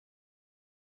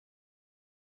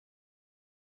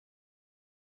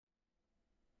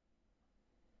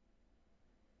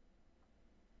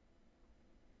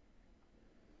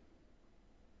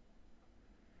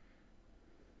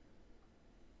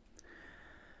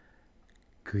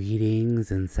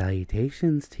Greetings and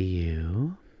salutations to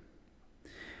you.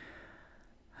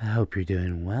 I hope you're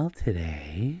doing well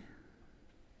today.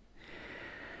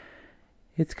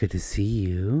 It's good to see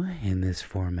you in this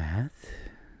format.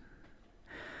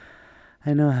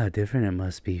 I know how different it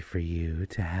must be for you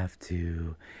to have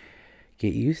to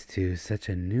get used to such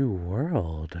a new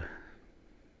world.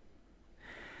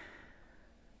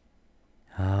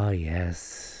 Oh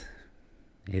yes,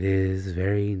 it is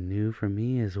very new for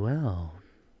me as well.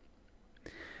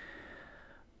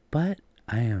 But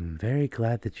I am very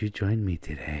glad that you joined me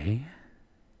today,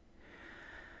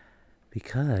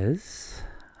 because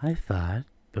I thought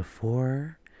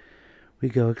before we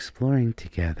go exploring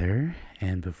together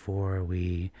and before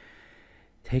we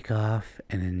take off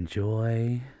and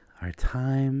enjoy our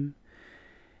time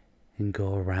and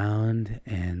go around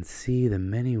and see the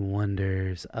many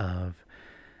wonders of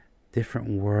different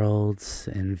worlds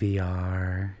in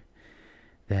VR,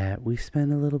 that we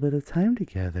spend a little bit of time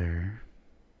together.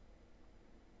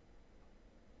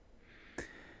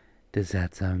 Does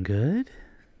that sound good?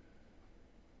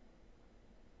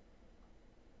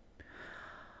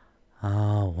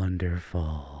 Oh,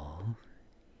 wonderful.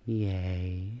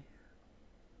 Yay.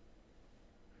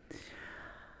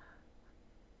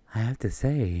 I have to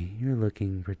say, you're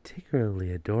looking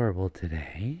particularly adorable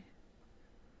today.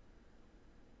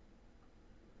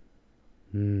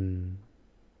 You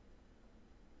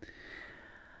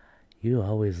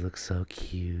always look so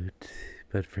cute,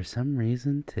 but for some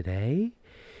reason today,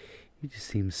 you just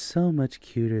seem so much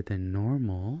cuter than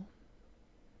normal.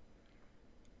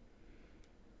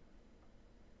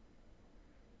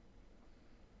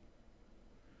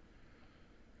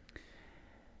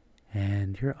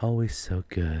 And you're always so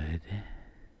good.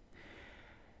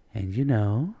 And you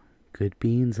know, good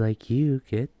beings like you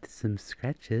get some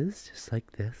scratches just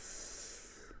like this.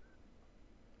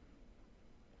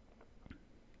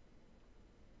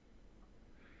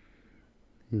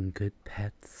 And good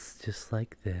pets just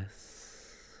like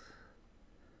this.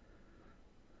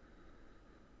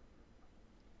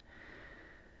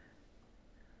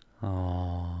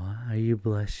 Aw, are you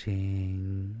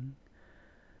blushing?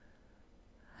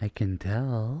 I can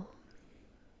tell.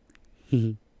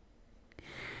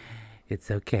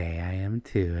 It's okay, I am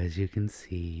too, as you can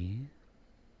see.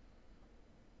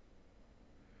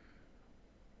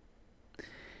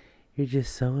 You're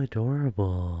just so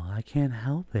adorable. I can't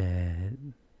help it.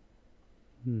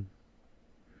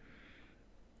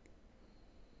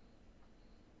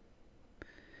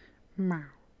 Meow.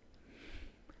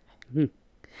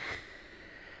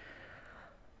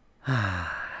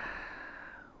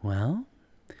 Well,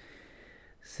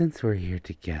 since we're here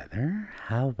together,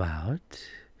 how about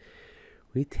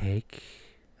we take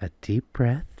a deep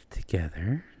breath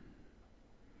together?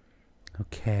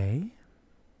 Okay.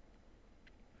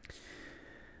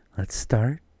 Let's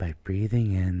start by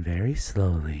breathing in very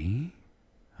slowly.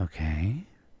 Okay.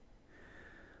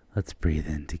 Let's breathe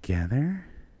in together.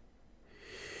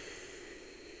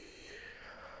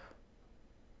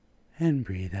 And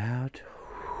breathe out.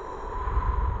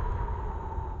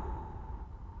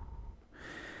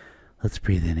 Let's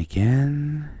breathe in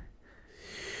again.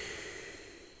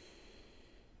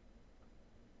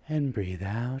 And breathe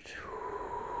out.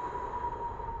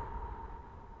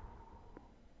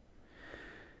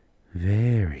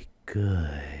 Very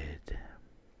good.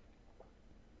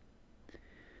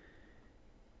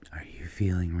 Are you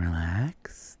feeling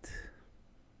relaxed?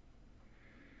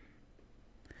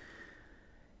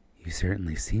 You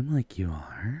certainly seem like you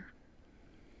are.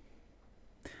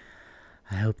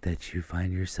 I hope that you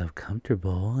find yourself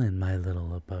comfortable in my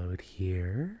little abode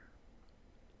here.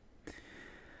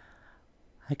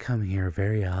 I come here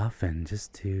very often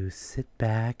just to sit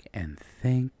back and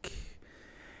think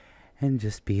and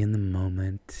just be in the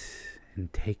moment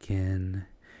and take in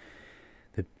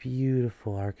the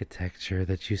beautiful architecture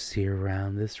that you see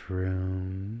around this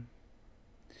room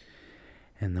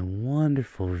and the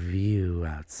wonderful view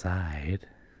outside.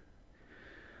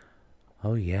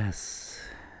 Oh yes.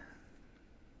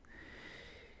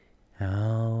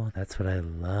 Oh, that's what I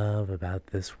love about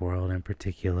this world in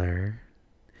particular.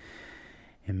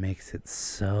 It makes it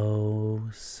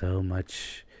so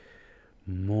much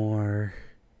more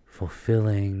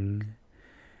fulfilling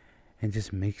and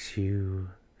just makes you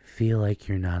feel like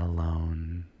you're not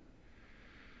alone.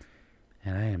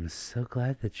 And I am so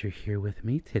glad that you're here with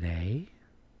me today.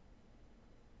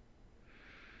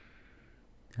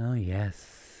 Oh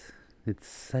yes, it's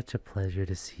such a pleasure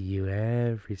to see you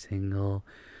every single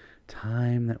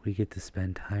time that we get to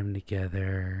spend time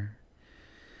together.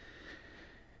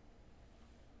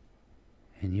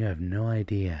 And you have no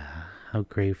idea how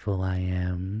grateful I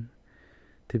am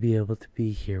to be able to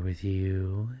be here with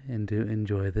you and to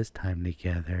enjoy this time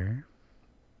together.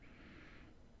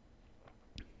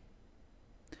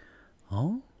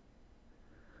 Oh?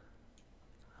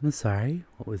 I'm sorry,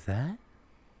 what was that?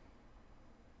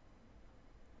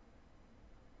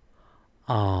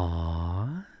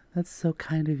 Aww, that's so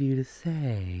kind of you to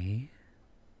say.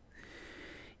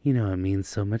 You know, it means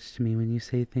so much to me when you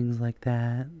say things like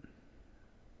that.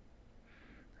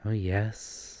 Oh,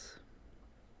 yes.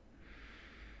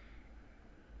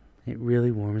 It really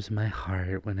warms my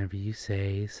heart whenever you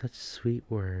say such sweet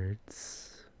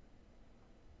words.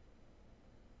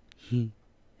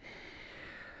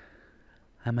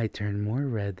 I might turn more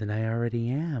red than I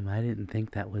already am. I didn't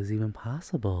think that was even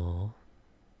possible.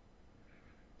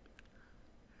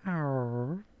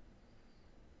 Ow.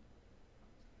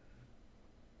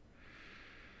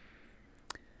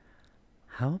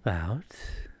 How about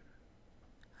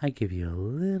I give you a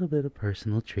little bit of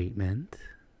personal treatment?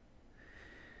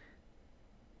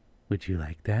 Would you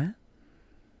like that?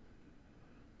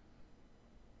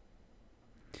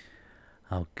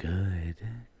 Oh, good,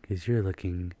 because you're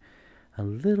looking a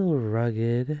little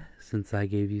rugged since I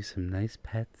gave you some nice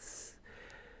pets.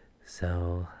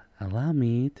 So allow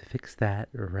me to fix that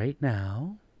right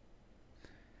now.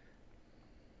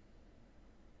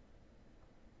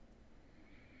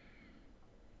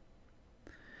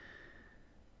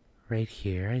 Right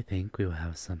here, I think we will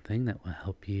have something that will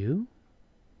help you.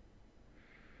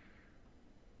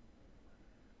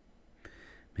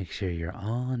 Make sure you're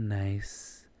all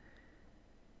nice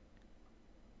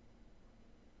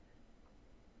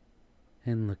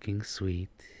and looking sweet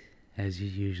as you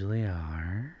usually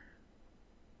are.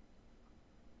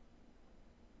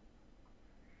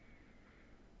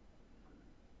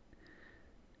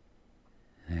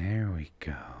 There we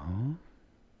go.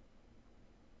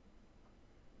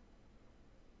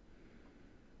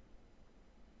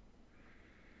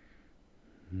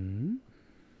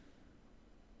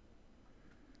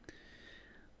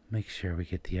 Make sure we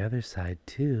get the other side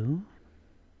too.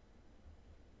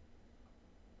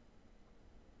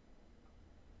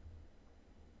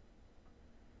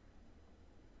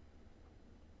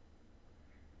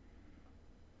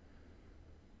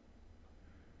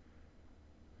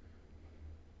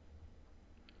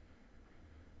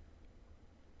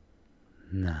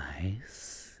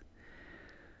 Nice.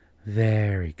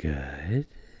 Very good.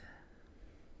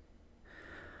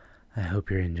 I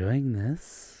hope you're enjoying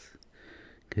this,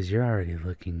 because you're already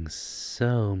looking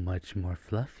so much more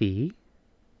fluffy.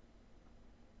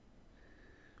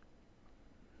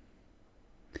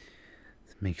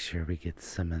 Let's make sure we get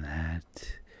some of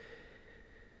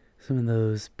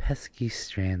those pesky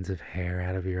strands of hair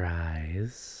out of your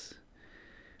eyes.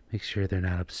 Make sure they're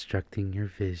not obstructing your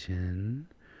vision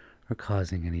or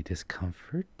causing any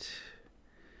discomfort.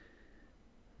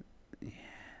 Yeah.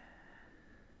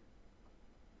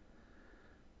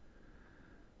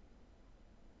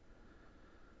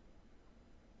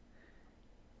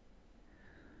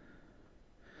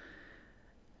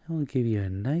 I will give you a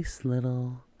nice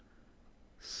little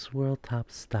swirl top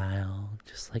style,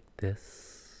 just like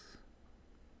this.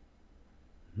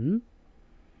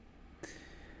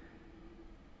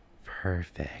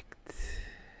 Perfect.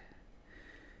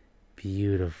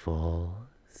 Beautiful.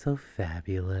 So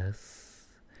fabulous.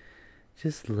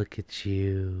 Just look at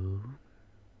you.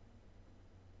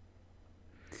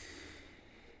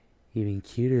 Even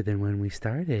cuter than when we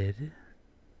started.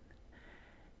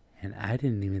 And I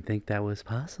didn't even think that was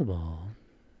possible.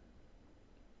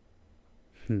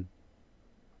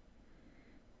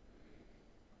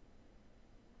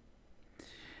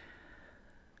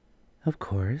 Of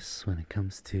course, when it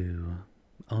comes to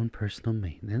own personal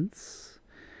maintenance,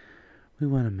 we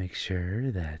want to make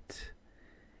sure that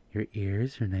your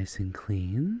ears are nice and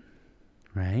clean,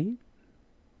 right?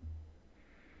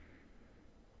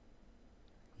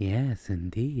 Yes,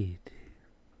 indeed.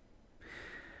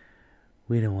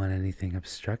 We don't want anything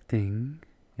obstructing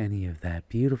any of that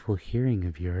beautiful hearing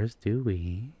of yours, do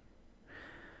we?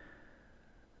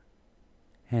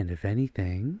 And if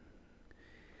anything,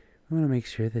 I want to make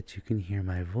sure that you can hear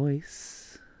my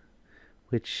voice,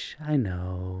 which I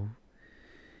know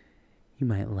you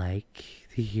might like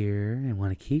to hear and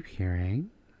want to keep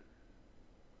hearing.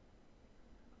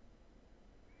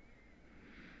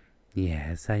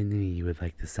 Yes, I knew you would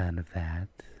like the sound of that.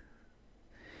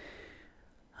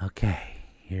 Okay,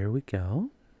 here we go.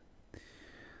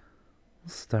 We'll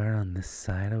start on this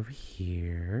side over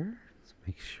here. Let's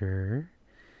make sure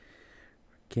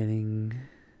we're getting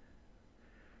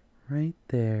right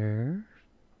there.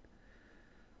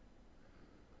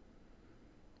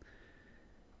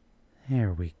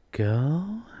 There we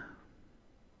go.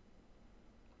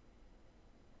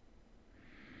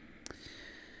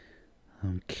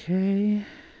 Okay.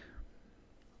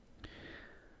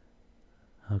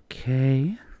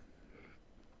 Okay.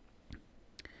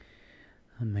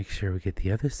 I'll make sure we get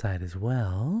the other side as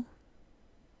well.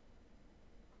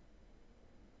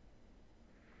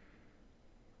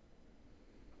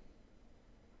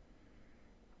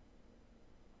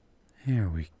 There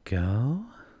we go.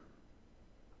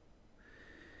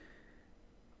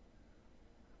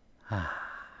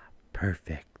 Ah,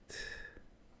 perfect.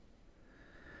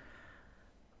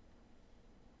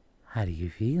 How do you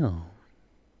feel?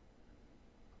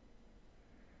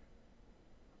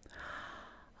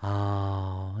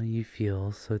 Oh, you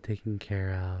feel so taken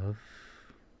care of.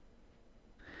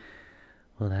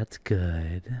 Well, that's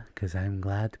good, because I'm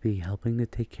glad to be helping to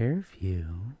take care of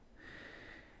you.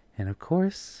 And of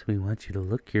course, we want you to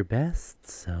look your best,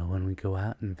 so when we go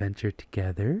out and venture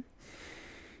together,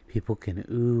 people can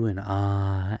ooh and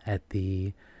ah at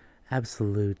the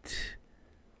absolute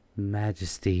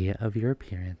majesty of your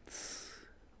appearance.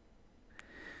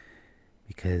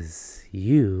 Because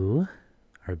you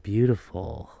are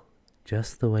beautiful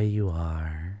just the way you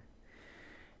are,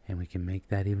 and we can make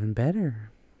that even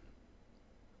better.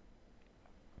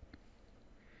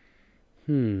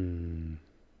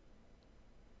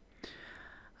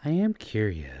 I am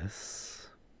curious.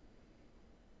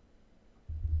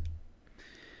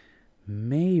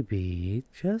 Maybe,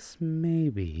 just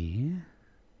maybe,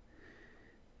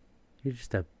 you're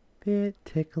just a bit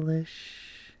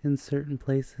ticklish in certain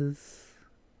places.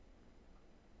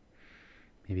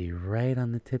 Maybe right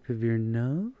on the tip of your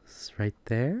nose, right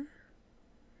there.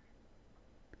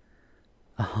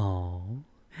 Oh,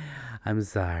 I'm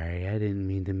sorry. I didn't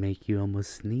mean to make you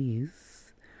almost sneeze.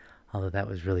 Although that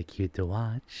was really cute to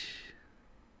watch.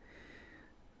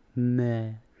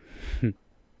 Meh.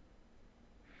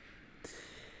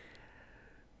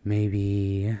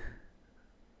 Maybe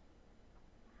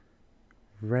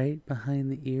right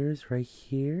behind the ears, right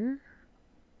here.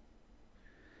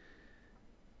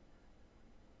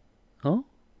 Oh,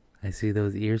 I see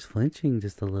those ears flinching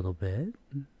just a little bit.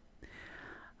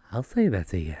 I'll say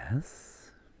that's a yes.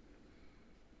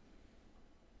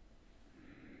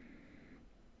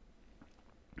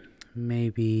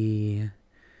 Maybe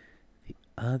the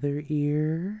other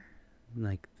ear,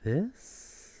 like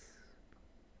this.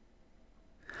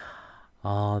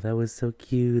 Oh, that was so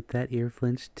cute. That ear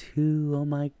flinched too. Oh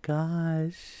my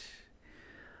gosh.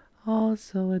 Oh,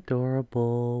 so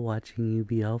adorable watching you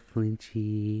be all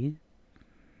flinchy.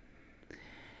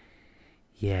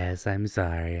 Yes, I'm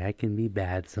sorry. I can be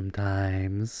bad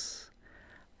sometimes.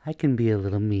 I can be a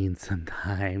little mean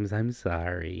sometimes. I'm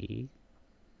sorry.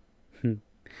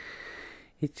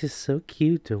 It's just so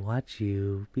cute to watch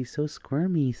you be so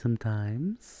squirmy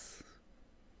sometimes.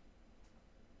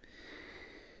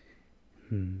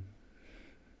 You're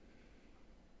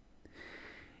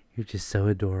just so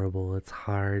adorable. It's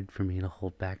hard for me to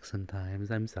hold back sometimes.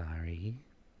 I'm sorry.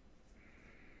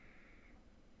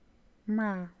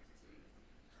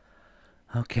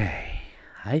 Okay,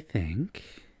 I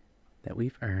think that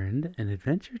we've earned an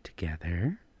adventure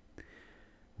together.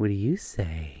 What do you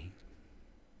say?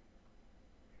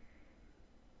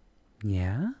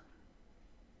 Yeah?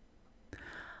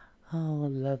 Oh,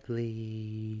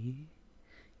 lovely.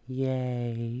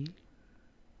 Yay.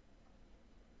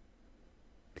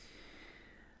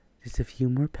 Just a few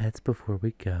more pets before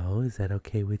we go. Is that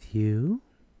okay with you?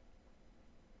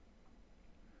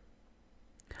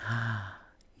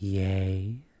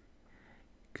 Yay.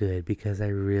 Good, because I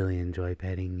really enjoy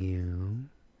petting you.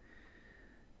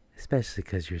 Especially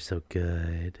because you're so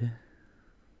good.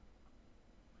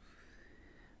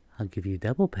 I'll give you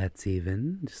double pets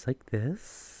even, just like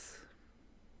this.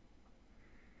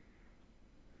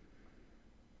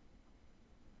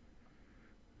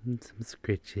 And some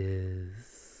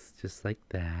scritches, just like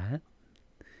that.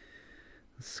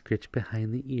 Scritch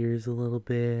behind the ears a little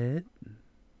bit.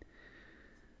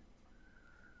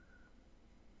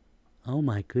 Oh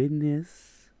my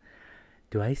goodness.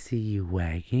 Do I see you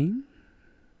wagging?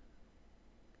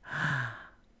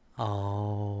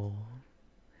 Oh.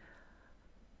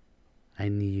 I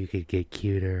knew you could get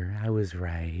cuter. I was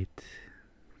right.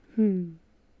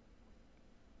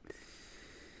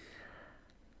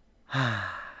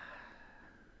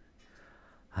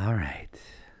 All right.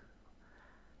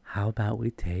 How about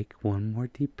we take one more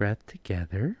deep breath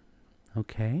together?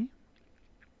 Okay?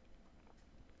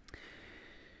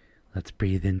 Let's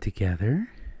breathe in together.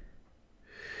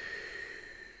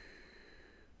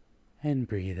 And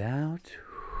breathe out.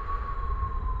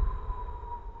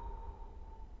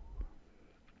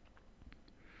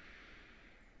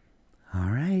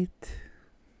 All right.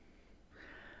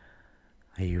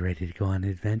 Are you ready to go on an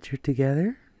adventure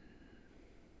together?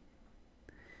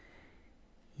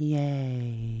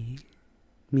 Yay.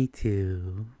 Me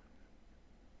too.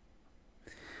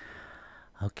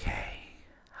 Okay,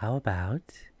 how about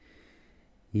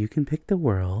you can pick the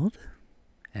world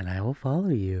and I will follow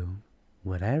you.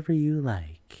 Whatever you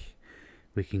like.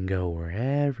 We can go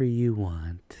wherever you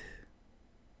want.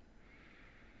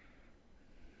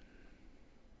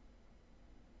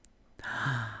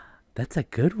 That's a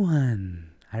good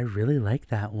one. I really like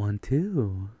that one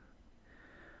too.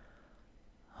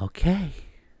 Okay.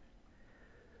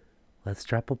 Let's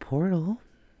drop a portal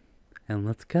and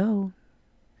let's go.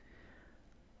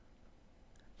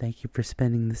 Thank you for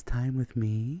spending this time with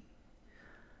me.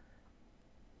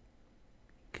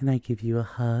 Can I give you a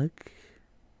hug?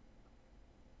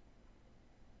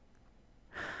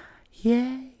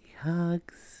 Yay,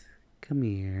 hugs. Come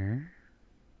here.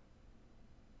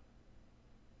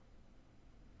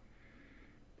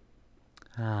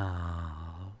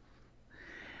 Oh,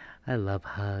 I love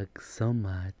hugs so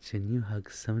much, and you hug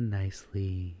so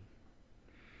nicely.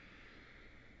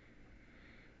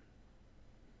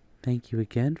 Thank you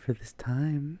again for this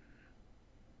time.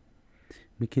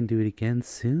 We can do it again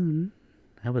soon.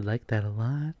 I would like that a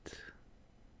lot.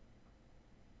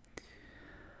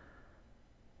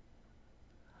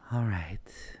 All right.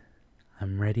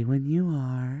 I'm ready when you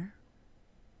are.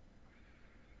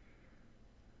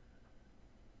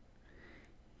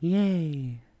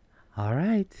 Yay. All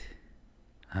right.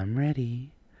 I'm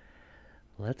ready.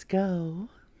 Let's go.